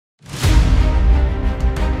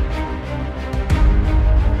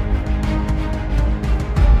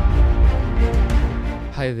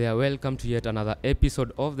Hi there, welcome to yet another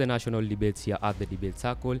episode of the national debates here at the Debate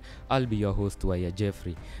Circle. I'll be your host, Waya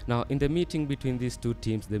Jeffrey. Now, in the meeting between these two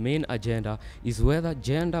teams, the main agenda is whether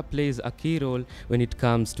gender plays a key role when it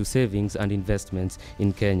comes to savings and investments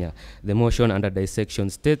in Kenya. The motion under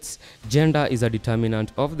dissection states, gender is a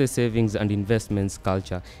determinant of the savings and investments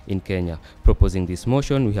culture in Kenya. Proposing this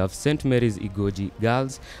motion, we have St. Mary's Igoji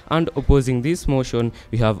Girls, and opposing this motion,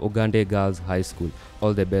 we have Ogande Girls High School.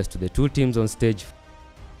 All the best to the two teams on stage.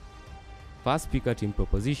 First speaker team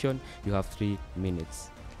proposition, you have 3 minutes.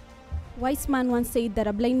 Wise man once said that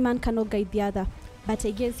a blind man cannot guide the other, but I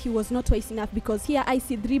guess he was not wise enough, because here I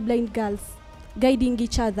see 3 blind girls guiding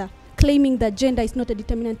each other, claiming that gender is not a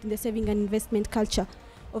determinant in the saving and investment culture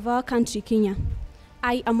of our country, Kenya.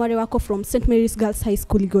 I am Warewako from St. Mary's Girls High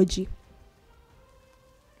School, Igoji.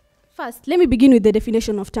 First, let me begin with the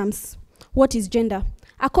definition of terms. What is gender?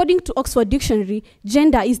 According to Oxford Dictionary,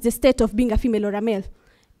 gender is the state of being a female or a male.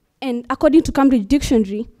 And according to Cambridge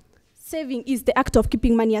Dictionary, saving is the act of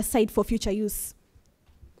keeping money aside for future use.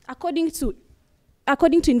 According to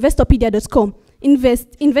Investopedia.com,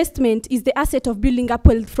 investment is the asset of building up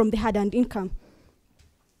wealth from the hard-earned income.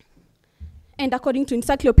 And according to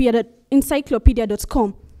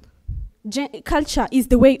Encyclopedia.com, culture is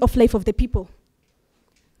the way of life of the people.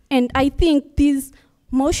 And I think this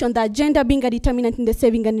motion that gender being a determinant in the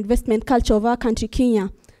saving and investment culture of our country,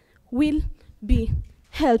 Kenya, will be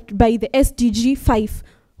helped by the SDG 5,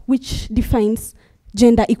 which defines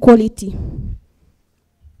gender equality.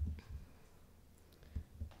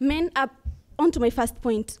 On to my first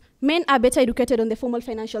point, men are better educated on the formal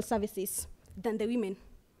financial services than the women.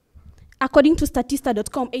 According to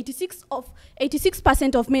Statista.com,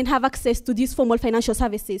 86% of men have access to these formal financial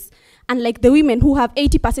services, unlike the women who have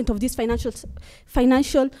 80% of these formal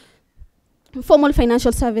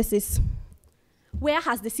financial services. Where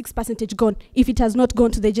has the 6% gone if it has not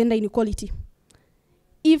gone to the gender inequality?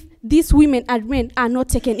 If these women and men are not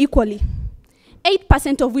taken equally,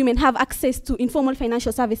 8% of women have access to informal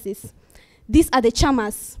financial services. These are the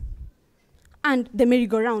chamas and the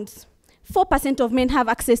merry-go-rounds. 4% of men have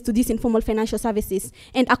access to these informal financial services.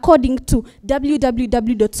 And according to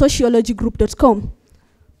www.sociologygroup.com,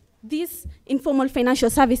 these informal financial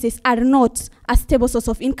services are not a stable source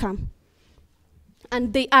of income,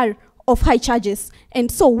 and they are of high charges. And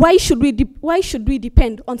so why should we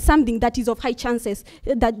depend on something that is of high chances,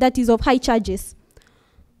 that is of high charges,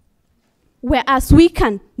 whereas we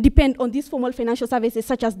can depend on these formal financial services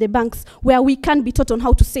such as the banks, where we can be taught on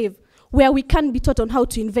how to save, where we can be taught on how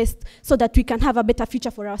to invest, so that we can have a better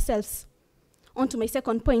future for ourselves. On to my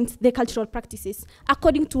second point, the cultural practices.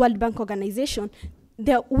 According to World Bank Organization,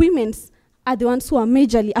 the women are the ones who are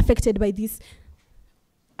majorly affected by these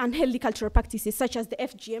unhealthy cultural practices, such as the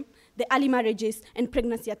FGM, the early marriages, and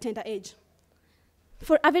pregnancy at tender age.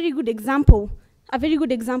 For a very good example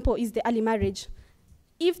is the early marriage.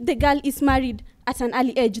 If the girl is married at an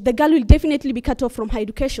early age, the girl will definitely be cut off from her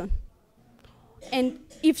education. And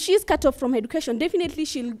if she's cut off from her education, definitely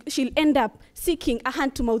she'll end up seeking a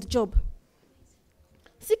hand-to-mouth job.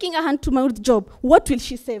 Seeking a hand-to-mouth job, what will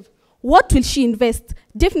she save? What will she invest?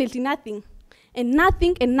 Definitely nothing. And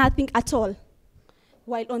nothing at all.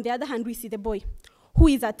 While on the other hand, we see the boy who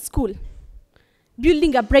is at school,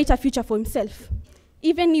 building a brighter future for himself.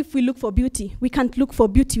 Even if we look for beauty, we can't look for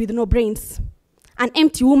beauty with no brains. An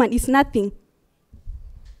empty woman is nothing.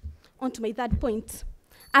 On to my third point.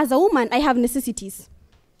 As a woman, I have necessities.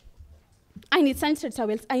 I need sanitary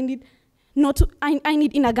towels. I need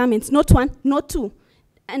inner garments, not one, not two.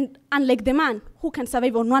 And unlike the man who can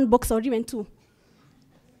survive on 1 box or even 2.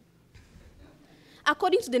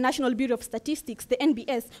 According to the National Bureau of Statistics, the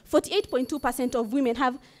NBS, 48.2% of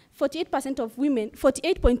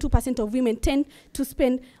women tend to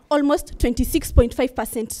spend almost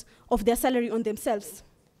 26.5% of their salary on themselves,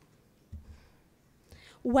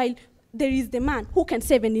 while there is the man who can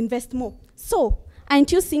save and invest more. So,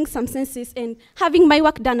 aren't you seeing some senses and having my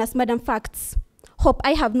work done as Madam Facts? Hope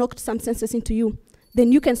I have knocked some senses into you.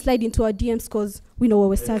 Then you can slide into our DMs, because we know what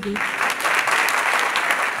we're serving.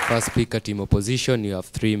 First speaker team opposition, you have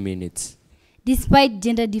 3 minutes. Despite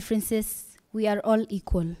gender differences, we are all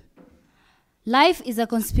equal. Life is a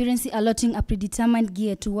conspiracy allotting a predetermined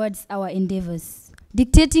gear towards our endeavors,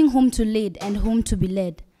 dictating whom to lead and whom to be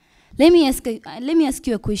led. Let me ask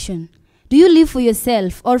you a question. Do you live for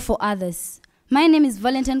yourself or for others? My name is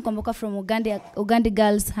Valentine Kwamboka from Ogande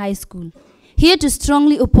Girls High School, here to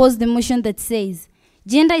strongly oppose the motion that says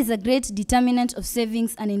gender is a great determinant of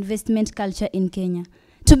savings and investment culture in Kenya.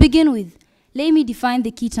 To begin with, let me define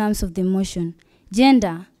the key terms of the motion.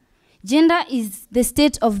 Gender. Gender is the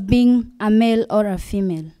state of being a male or a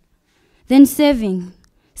female. Then saving.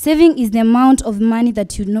 Saving is the amount of money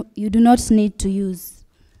that you do not need to use.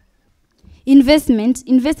 Investment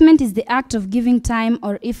is the act of giving time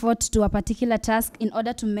or effort to a particular task in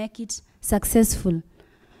order to make it successful.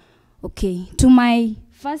 Okay, to my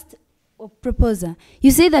first proposer, you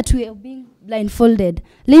say that we are being blindfolded.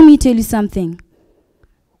 Let me tell you something.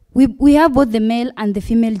 We have both the male and the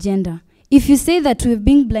female gender. If you say that we're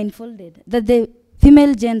being blindfolded, that the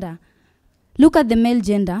female gender, look at the male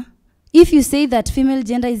gender. If you say that female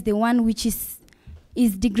gender is the one which is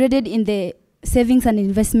degraded in the savings and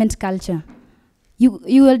investment culture,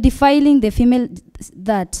 you are defiling the female,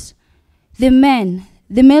 that the male,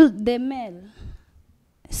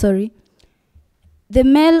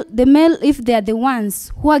 if they are the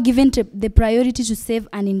ones who are given the priority to save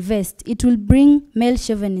and invest, it will bring male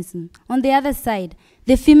chauvinism. On the other side,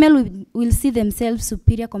 the female will see themselves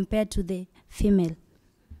superior compared to the female.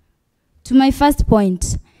 To my first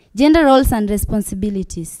point, gender roles and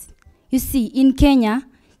responsibilities. You see, in Kenya,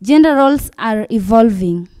 gender roles are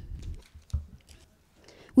evolving,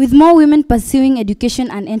 with more women pursuing education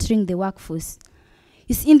and entering the workforce.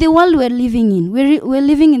 You see, in the world we're living in, we're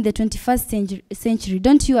living in the 21st century,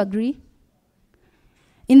 don't you agree?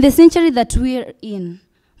 In the century that we're in,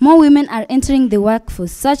 more women are entering the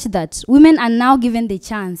workforce, such that women are now given the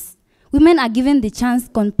chance. Women are given the chance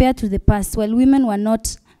compared to the past, while women were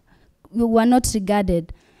not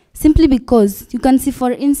regarded. Simply because, you can see,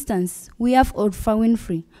 for instance, we have Oprah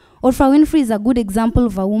Winfrey. Oprah Winfrey is a good example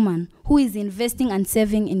of a woman who is investing and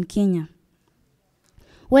saving in Kenya.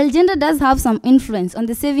 While gender does have some influence on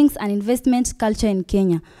the savings and investment culture in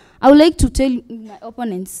Kenya, I would like to tell my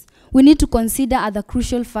opponents, we need to consider other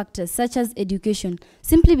crucial factors such as education,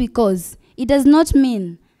 simply because it does not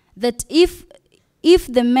mean that if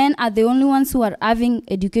the men are the only ones who are having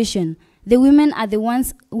education, the women are the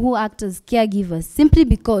ones who act as caregivers, simply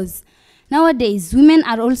because nowadays women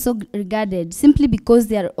are also regarded simply because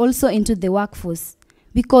they are also into the workforce.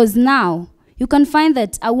 Because now you can find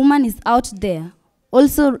that a woman is out there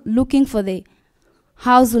also looking for the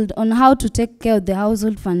household, on how to take care of the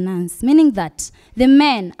household finance, meaning that the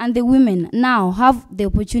men and the women now have the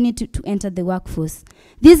opportunity to enter the workforce.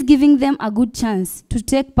 This giving them a good chance to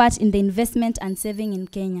take part in the investment and saving in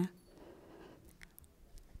Kenya.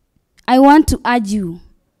 I want to urge you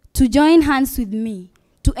to join hands with me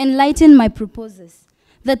to enlighten my proposers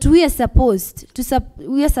that we are supposed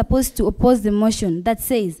to oppose the motion that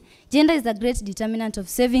says gender is a great determinant of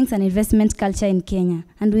savings and investment culture in Kenya.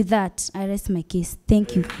 And with that, I rest my case.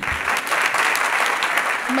 Thank you.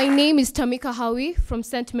 My name is Tamika Howie from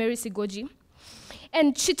St. Mary's Igoji.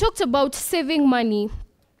 And she talked about saving money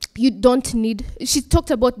you don't need. She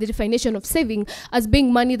talked about the definition of saving as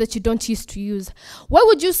being money that you don't use to use. Why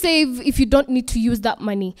would you save if you don't need to use that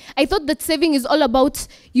money? I thought that saving is all about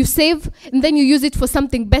you save and then you use it for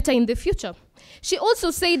something better in the future. She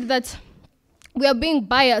also said that we are being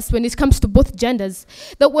biased when it comes to both genders.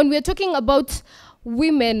 That when we're talking about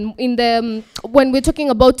women when we're talking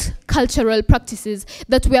about cultural practices,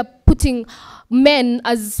 that we are putting men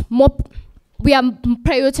as more, we are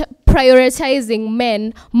prioritizing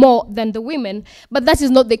men more than the women, but that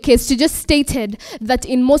is not the case. She just stated that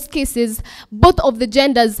in most cases, both of the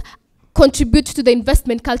genders contribute to the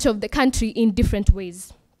investment culture of the country in different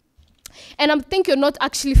ways. And I think you're not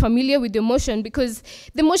actually familiar with the motion, because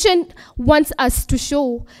the motion wants us to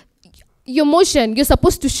show, your motion, you're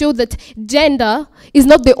supposed to show that gender is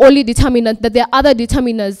not the only determinant, that there are other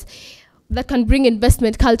determinants that can bring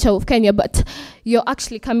investment culture of Kenya, but you're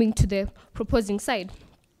actually coming to the proposing side.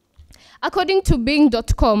 According to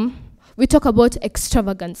Bing.com, we talk about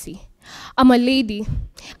extravagancy. I'm a lady.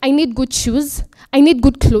 I need good shoes. I need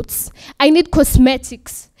good clothes. I need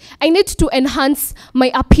cosmetics. I need to enhance my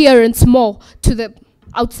appearance more to the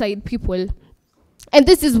outside people. And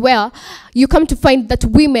this is where you come to find that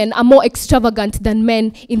women are more extravagant than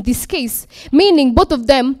men in this case, meaning both of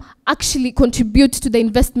them actually contribute to the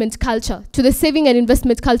investment culture, to the saving and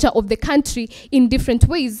investment culture of the country in different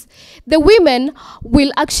ways. The women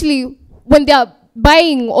will actually, when they are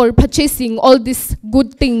buying or purchasing all these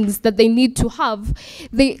good things that they need to have,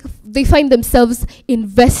 they find themselves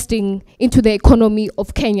investing into the economy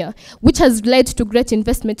of Kenya, which has led to great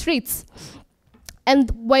investment rates.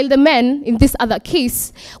 And while the men, in this other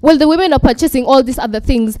case, while the women are purchasing all these other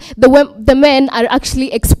things, the men are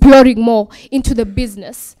actually exploring more into the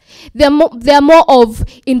business. They're more of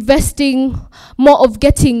investing, more of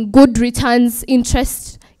getting good returns,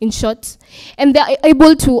 interest, in short, and they're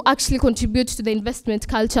able to actually contribute to the investment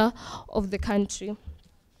culture of the country.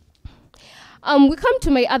 We come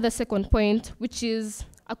to my other second point, which is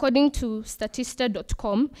according to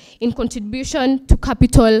statista.com, in contribution to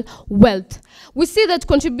capital wealth. We see that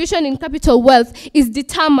contribution in capital wealth is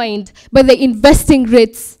determined by the investing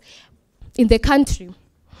rates in the country.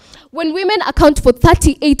 When women account for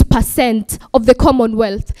 38% of the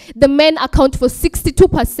Commonwealth, the men account for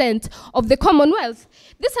 62% of the Commonwealth.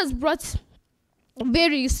 This has brought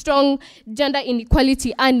very strong gender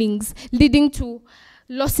inequality earnings, leading to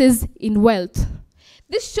losses in wealth.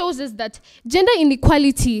 This shows us that gender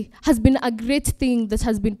inequality has been a great thing that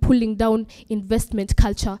has been pulling down investment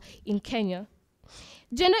culture in Kenya.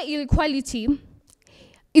 Gender inequality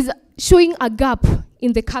is showing a gap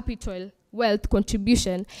in the capital wealth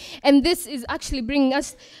contribution, and this is actually bringing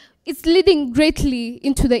us, it's leading greatly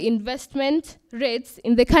into the investment rates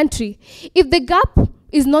in the country. If the gap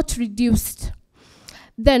is not reduced,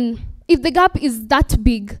 then if the gap is that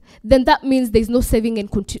big, then that means there's no saving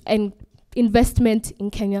and investment in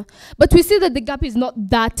Kenya. But we see that the gap is not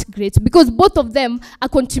that great because both of them are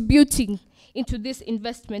contributing into this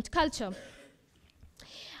investment culture.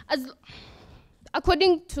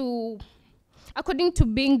 According to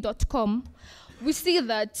Bing.com, we see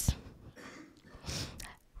that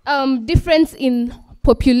difference in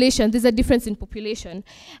population, there's a difference in population.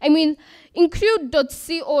 I mean,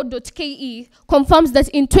 include.co.ke confirms that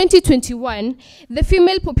in 2021, the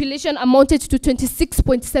female population amounted to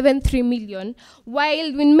 26.73 million,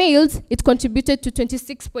 while in males, it contributed to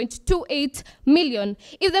 26.28 million.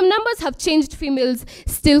 If the numbers have changed, females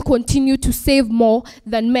still continue to save more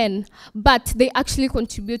than men, but they actually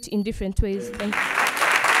contribute in different ways. Thank you.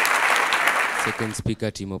 Second speaker,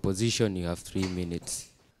 team opposition, you have 3 minutes.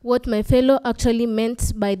 What my fellow actually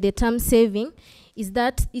meant by the term saving is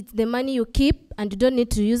that it's the money you keep and you don't need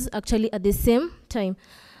to use actually at the same time.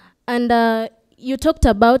 And you talked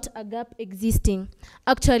about a gap existing.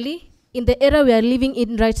 Actually, in the era we are living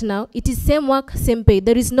in right now, it is same work, same pay.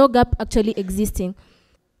 There is no gap actually existing.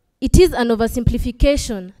 It is an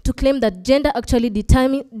oversimplification to claim that gender actually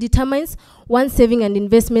determines one's saving and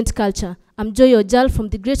investment culture. I'm Joy Ojal from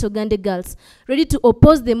the Great Ogande Girls, ready to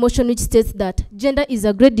oppose the motion which states that gender is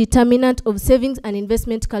a great determinant of savings and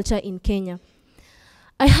investment culture in Kenya.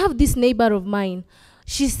 I have this neighbor of mine.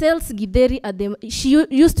 She sells githeri she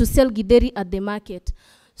used to sell githeri at the market.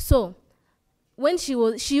 So when she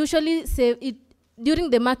usually save it during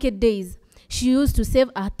the market days, she used to save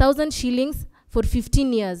 1,000 shillings for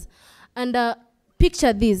 15 years. And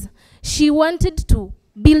picture this, she wanted to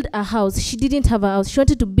build a house. She didn't have a house. She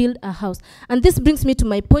wanted to build a house. And this brings me to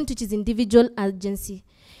my point, which is individual agency.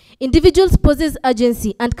 Individuals possess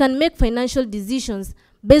agency and can make financial decisions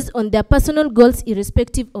based on their personal goals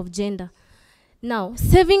irrespective of gender. Now,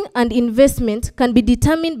 saving and investment can be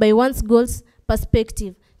determined by one's goals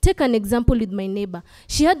perspective. Take an example with my neighbor.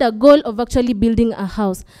 She had a goal of actually building a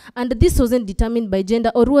house, and this wasn't determined by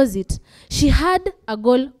gender, or was it? She had a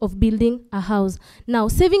goal of building a house. Now,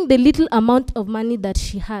 saving the little amount of money that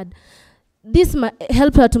she had, this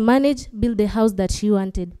helped her to build the house that she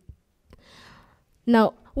wanted.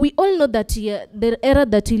 Now, we all know that the era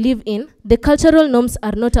that we live in, the cultural norms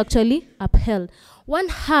are not actually upheld. One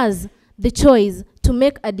has the choice to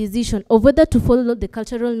make a decision of whether to follow the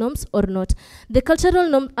cultural norms or not. The cultural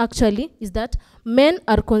norm actually is that men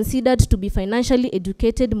are considered to be financially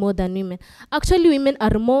educated more than women. Actually, women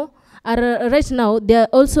are right now, they are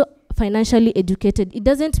also financially educated. It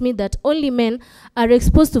doesn't mean that only men are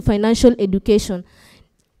exposed to financial education.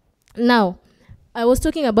 Now, I was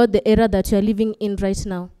talking about the era that you are living in right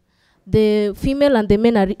now. The female and the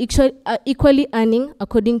men are equally earning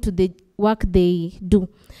according to the work they do.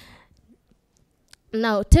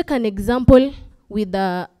 Now, take an example with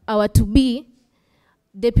our to-be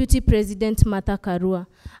Deputy President Martha Karua.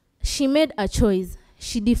 She made a choice.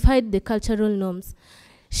 She defied the cultural norms.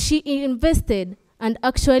 She invested, and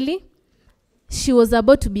actually, she was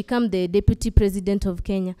about to become the Deputy President of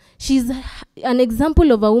Kenya. She's an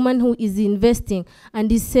example of a woman who is investing and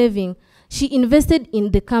is saving. She invested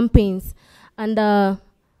in the campaigns, and the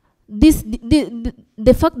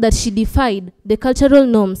fact that she defied the cultural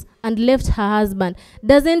norms and left her husband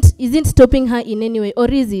isn't stopping her in any way, or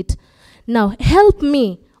is it? Now, help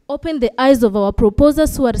me open the eyes of our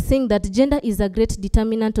proposers who are saying that gender is a great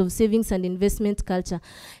determinant of savings and investment culture.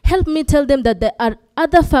 Help me tell them that there are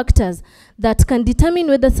other factors that can determine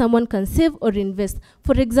whether someone can save or invest.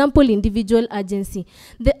 For example, individual agency.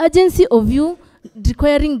 The agency of you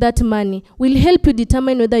requiring that money will help you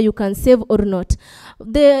determine whether you can save or not.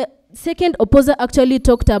 The second opposer actually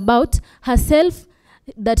talked about herself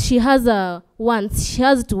that she has wants, she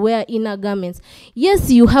has to wear inner garments.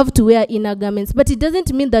 Yes, you have to wear inner garments, but it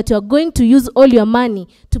doesn't mean that you are going to use all your money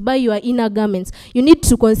to buy your inner garments. You need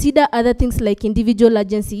to consider other things like individual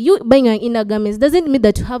agency. You buying your inner garments doesn't mean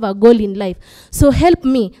that you have a goal in life. So help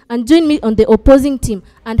me and join me on the opposing team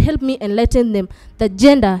and help me enlighten them that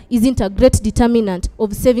gender isn't a great determinant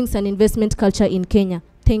of savings and investment culture in Kenya.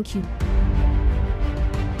 Thank you.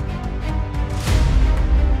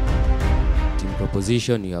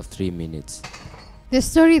 Proposition, you have 3 minutes. The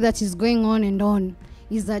story that is going on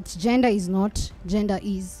is that gender is not, gender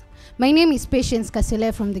is. My name is Patience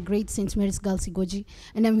Kasele from the great St. Mary's Girls Igoji,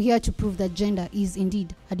 and I'm here to prove that gender is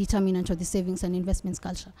indeed a determinant of the savings and investments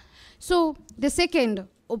culture. So the second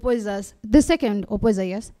opposer,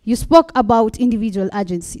 yes, you spoke about individual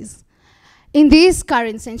agencies. In this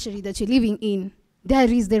current century that you're living in,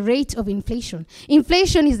 there is the rate of inflation.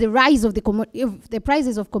 Inflation is the rise of the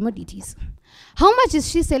prices of commodities. How much is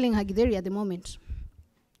she selling her githeri at the moment?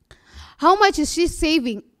 How much is she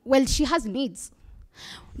saving? Well, she has needs.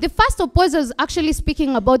 The first opposer is actually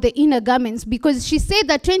speaking about the inner garments because she said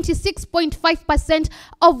that 26.5%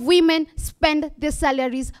 of women spend their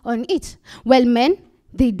salaries on it. Well, men,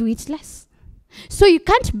 they do it less. So you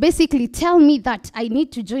can't basically tell me that I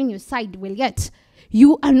need to join your side, well, yet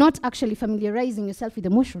you are not actually familiarizing yourself with the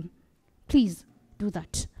motion. Please do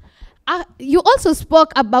that. You also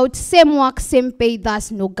spoke about same work, same pay,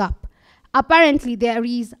 thus no gap. Apparently, there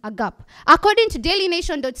is a gap. According to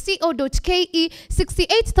dailynation.co.ke,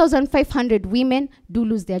 68,500 women do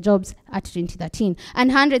lose their jobs at 2013, and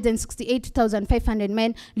 168,500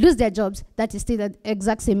 men lose their jobs, that is still the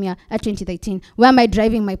exact same year, at 2013. Where am I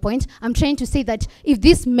driving my point? I'm trying to say that if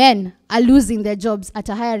these men are losing their jobs at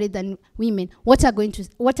a higher rate than women, what are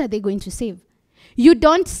they going to save? You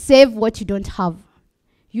don't save what you don't have.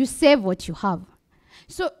 You save what you have.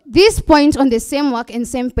 So this point on the same work and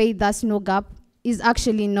same pay, thus no gap, is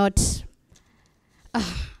actually not,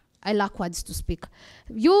 I lack words to speak.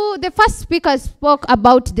 The first speaker spoke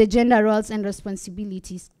about the gender roles and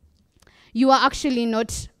responsibilities. You are actually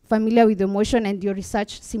not familiar with the motion and your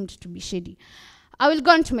research seemed to be shady. I will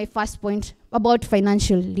go on to my first point about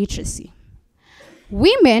financial literacy.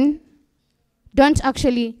 Women don't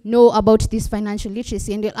actually know about this financial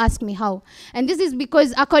literacy, and you'll ask me how. And this is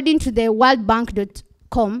because according to the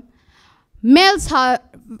worldbank.com, males are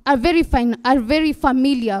very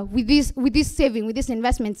familiar with this saving, with these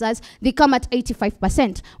investments, as they come at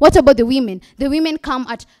 85%. What about the women? The women come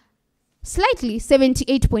at slightly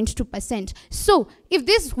 78.2%. So if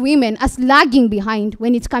these women are lagging behind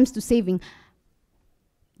when it comes to saving,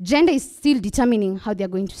 gender is still determining how they're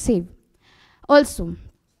going to save. Also,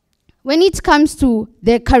 when it comes to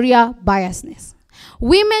their career biasness,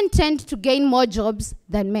 women tend to gain more jobs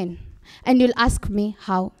than men. And you'll ask me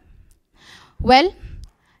how. Well,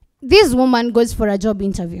 this woman goes for a job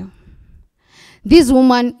interview. This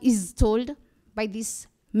woman is told by this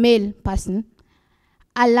male person,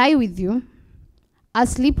 I'll lie with you, I'll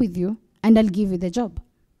sleep with you, and I'll give you the job.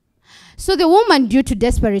 So the woman, due to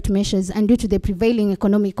desperate measures and due to the prevailing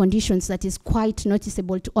economic conditions that is quite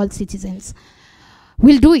noticeable to all citizens,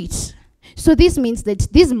 will do it. So this means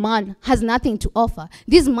that this man has nothing to offer.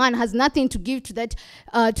 This man has nothing to give to that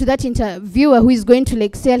interviewer who is going to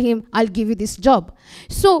like tell him, I'll give you this job.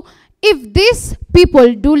 So if these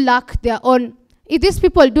people do lack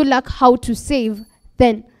how to save,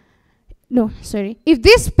 then if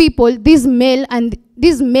this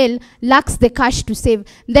male lacks the cash to save,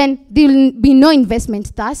 then there will be no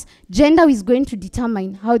investment. Thus, gender is going to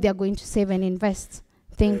determine how they are going to save and invest.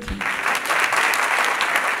 Thank you.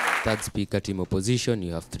 Third speaker, team opposition,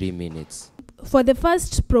 you have 3 minutes. For the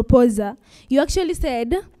first proposer, you actually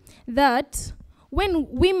said that when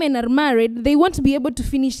women are married, they won't be able to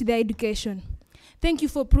finish their education. Thank you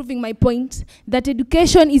for proving my point that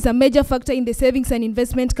education is a major factor in the savings and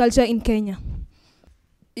investment culture in Kenya.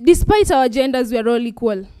 Despite our genders, we are all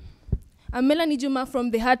equal. I'm Melanie Juma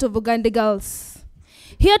from the heart of Ogande Girls,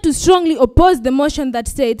 here to strongly oppose the motion that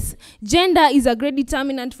states gender is a great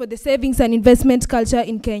determinant for the savings and investment culture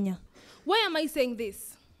in Kenya. Why am I saying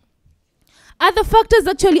this? Other factors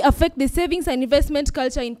actually affect the savings and investment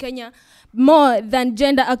culture in Kenya more than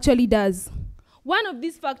gender actually does. Some of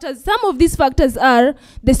these factors are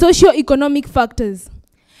the socio-economic factors.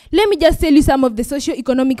 Let me just tell you some of the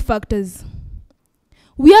socio-economic factors.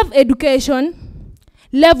 We have education,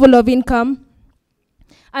 level of income,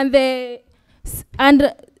 and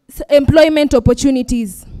employment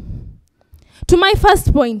opportunities. To my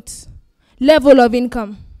first point, level of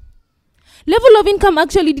income. Level of income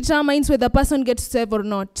actually determines whether a person gets to save or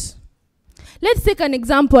not. Let's take an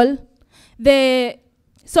example, the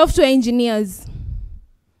software engineers.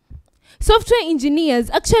 Software engineers,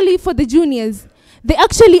 actually for the juniors, they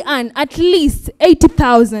actually earn at least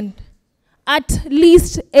 80,000. At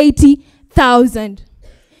least 80,000.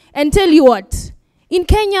 And tell you what, in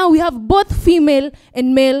Kenya we have both female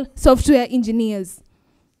and male software engineers.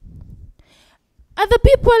 Other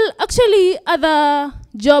people, actually other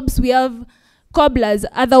jobs, we have cobblers,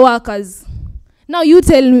 other workers. Now you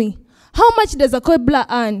tell me, how much does a cobbler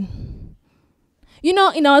earn? You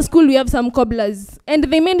know, in our school we have some cobblers, and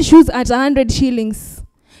they mend shoes at 100 shillings.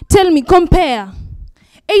 Tell me, compare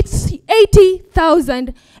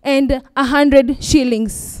 80,000 and 100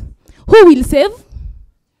 shillings. Who will save?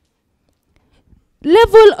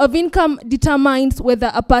 Level of income determines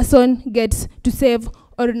whether a person gets to save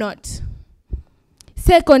or not.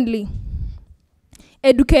 Secondly,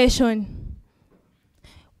 education.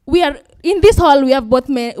 We are in this hall, we have both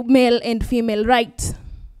male and female, right?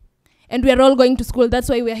 And we are all going to school, that's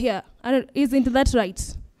why we are here. Isn't that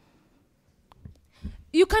right?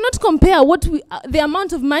 You cannot compare what the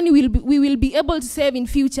amount of money we will be able to save in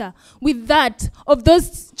future with that of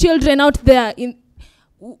those children out there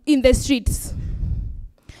in the streets.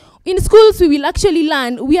 In schools, we are actually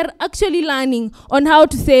learning on how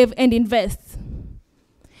to save and invest.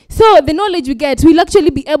 So the knowledge we get, we'll actually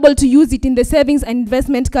be able to use it in the savings and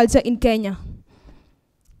investment culture in Kenya.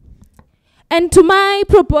 And to my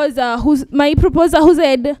proposer who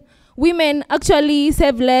said women actually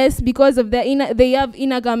save less because of they have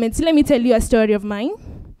inner garments. Let me tell you a story of mine.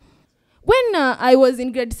 When I was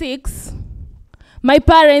in grade 6, my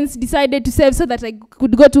parents decided to save so that I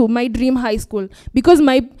could go to my dream high school because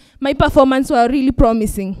my performance were really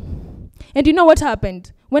promising. And you know what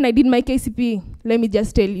happened when I did my KCPE? Let me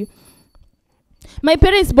just tell you. My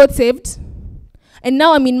parents both saved, and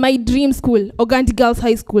now I'm in my dream school, Ogande Girls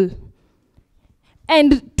High School.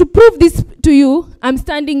 And to prove this to you, I'm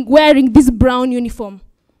standing wearing this brown uniform.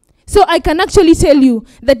 So I can actually tell you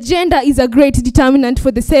that gender is a great determinant for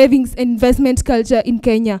the savings and investment culture in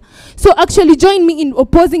Kenya. So actually join me in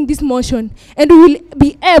opposing this motion, and we will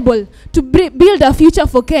be able to build a future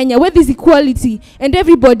for Kenya where there's equality and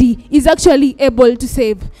everybody is actually able to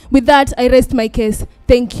save. With that, I rest my case.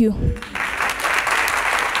 Thank you.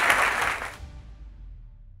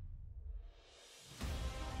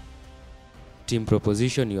 Team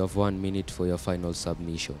Proposition, you have 1 minute for your final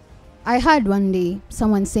submission. I heard one day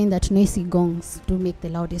someone saying that noisy gongs do make the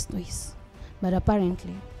loudest noise, but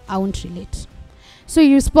apparently I won't relate. So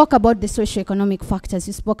you spoke about the socioeconomic factors,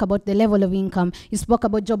 you spoke about the level of income, you spoke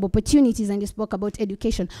about job opportunities, and you spoke about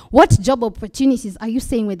education. What job opportunities are you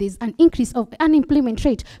saying where there's an increase of unemployment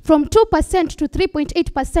rate from 2% to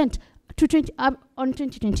 3.8% on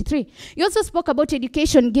 2023? You also spoke about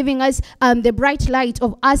education giving us the bright light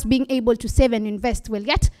of us being able to save and invest. Well,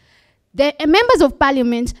 yet the members of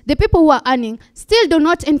parliament, the people who are earning, still do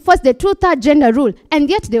not enforce the 2/3 gender rule, and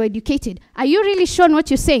yet they were educated. Are you really sure on what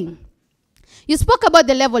you're saying? You spoke about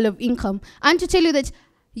the level of income, and to tell you that,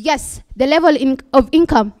 yes, the level of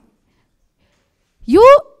income, you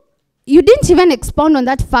didn't even expound on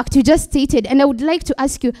that fact, you just stated, and I would like to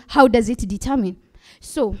ask you, how does it determine?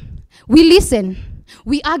 So, we listen,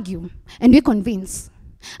 we argue, and we convince.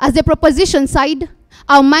 As the proposition side,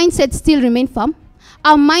 our mindsets still remain firm,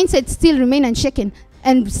 our mindsets still remain unshaken,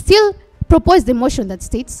 and still propose the motion that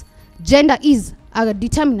states gender is a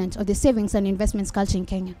determinant of the savings and investments culture in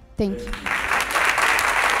Kenya. Thank you.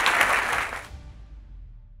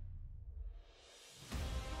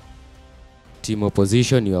 Team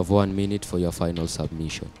Opposition, you have 1 minute for your final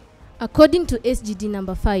submission. According to SGD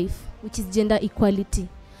number 5, which is gender equality,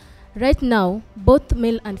 right now, both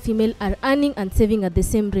male and female are earning and saving at the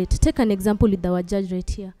same rate. Take an example with our judge right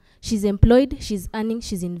here. She's employed, she's earning,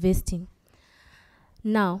 she's investing.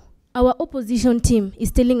 Now, our opposition team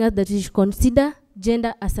is telling us that we should consider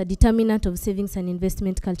gender as a determinant of savings and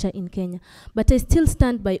investment culture in Kenya. But I still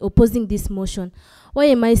stand by opposing this motion. Why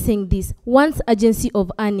am I saying this? One's agency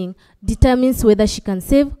of earning determines whether she can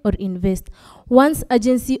save or invest. One's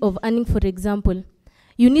agency of earning, for example,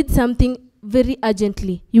 you need something very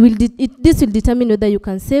urgently. This will determine whether you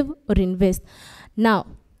can save or invest. Now,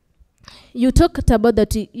 you are talking about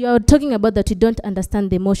that you don't understand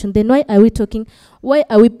the motion. Then why are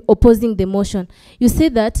we opposing the motion? You say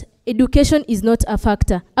that education is not a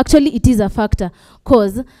factor. Actually, it is a factor,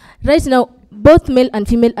 because right now, both male and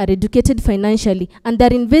female are educated financially, and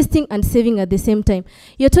they're investing and saving at the same time.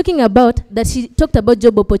 You're talking about that she talked about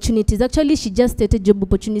job opportunities. Actually, she just stated job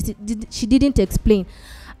opportunities. She didn't explain.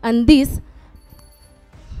 And this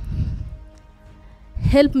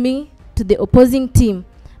helped me to the opposing team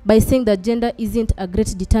by saying that gender isn't a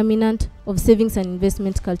great determinant of savings and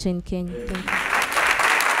investment culture in Kenya. Thank you.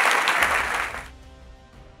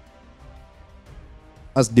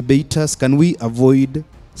 as debaters, can we avoid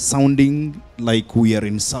sounding like we are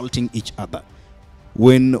insulting each other?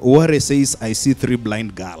 When Oware says, I see 3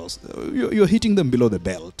 blind girls, you're hitting them below the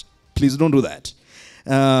belt. Please don't do that.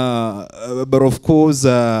 But of course,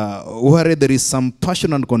 Oware, there is some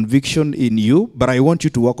passion and conviction in you, but I want you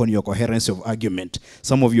to work on your coherence of argument.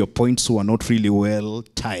 Some of your points were not really well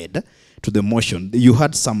tied to the motion. You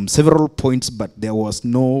had several points, but there was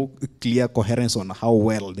no clear coherence on how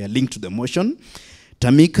well they're linked to the motion.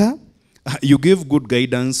 Tamika, you gave good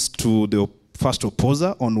guidance to the first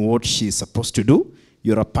opposer on what she's supposed to do.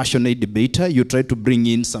 You're a passionate debater. You try to bring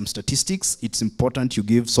in some statistics. It's important you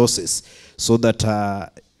give sources so that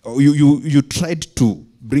you tried to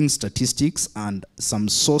bring statistics, and some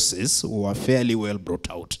sources were fairly well brought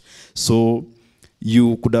out. So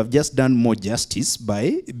you could have just done more justice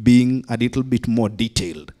by being a little bit more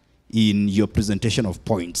detailed in your presentation of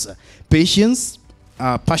points. Patience,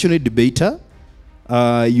 a passionate debater.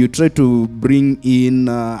 You try to bring in,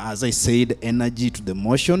 as I said, energy to the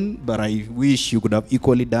motion, but I wish you could have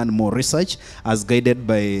equally done more research as guided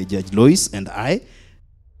by Judge Lois and I.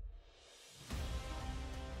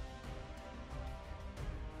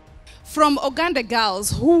 From Ogande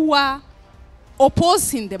girls who were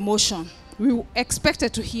opposing the motion, we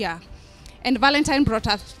expected to hear, and Valentine brought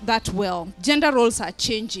up that well, gender roles are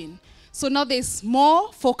changing. So now there's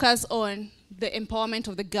more focus on the empowerment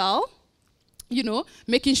of the girl, you know,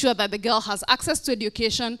 making sure that the girl has access to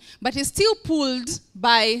education, but is still pulled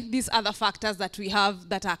by these other factors that we have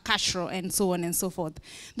that are cultural and so on and so forth.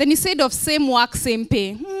 Then he said of same work, same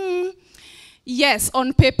pay. Yes,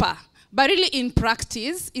 on paper, but really in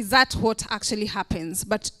practice, is that what actually happens?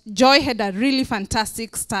 But Joy had a really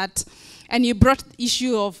fantastic start, and you brought the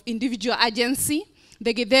issue of individual agency.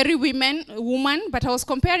 The Githeri woman, but I was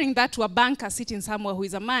comparing that to a banker sitting somewhere who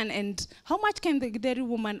is a man, and how much can the Githeri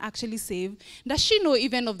woman actually save? Does she know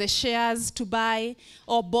even of the shares to buy,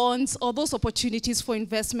 or bonds, or those opportunities for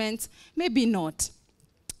investments? Maybe not.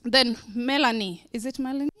 Then Melanie, is it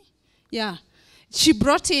Melanie? Yeah. She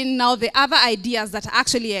brought in now the other ideas that are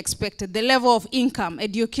actually expected, the level of income,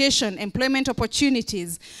 education, employment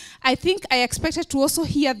opportunities. I think I expected to also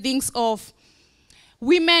hear things of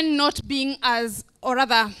women not being as, or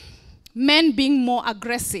rather, men being more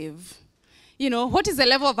aggressive. You know, what is the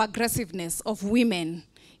level of aggressiveness of women?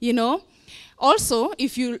 You know, also,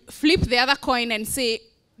 if you flip the other coin and say,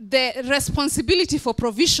 the responsibility for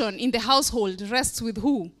provision in the household rests with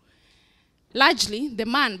who? Largely, the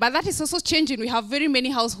man. But that is also changing. We have very many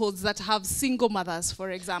households that have single mothers, for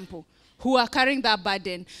example, who are carrying that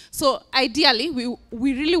burden. So ideally,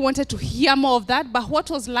 we really wanted to hear more of that, but what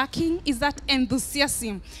was lacking is that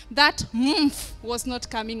enthusiasm. That was not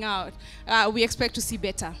coming out. We expect to see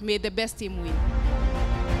better. May the best team win.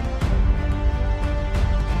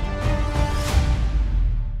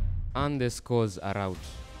 And the scores are out.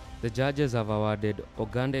 The judges have awarded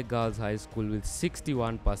Ogande Girls High School with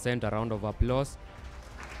 61%, a round of applause.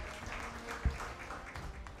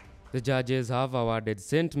 The judges have awarded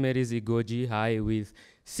St. Mary's Igoji High with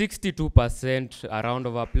 62%, a round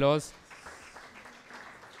of applause.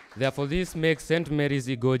 Therefore, this makes St. Mary's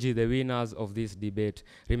Igoji the winners of this debate.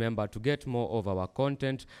 Remember, to get more of our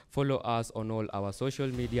content, follow us on all our social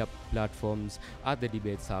media platforms at The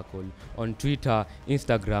Debate Circle, on Twitter,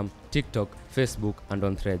 Instagram, TikTok, Facebook, and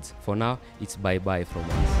on Threads. For now, it's bye-bye from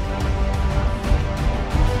us.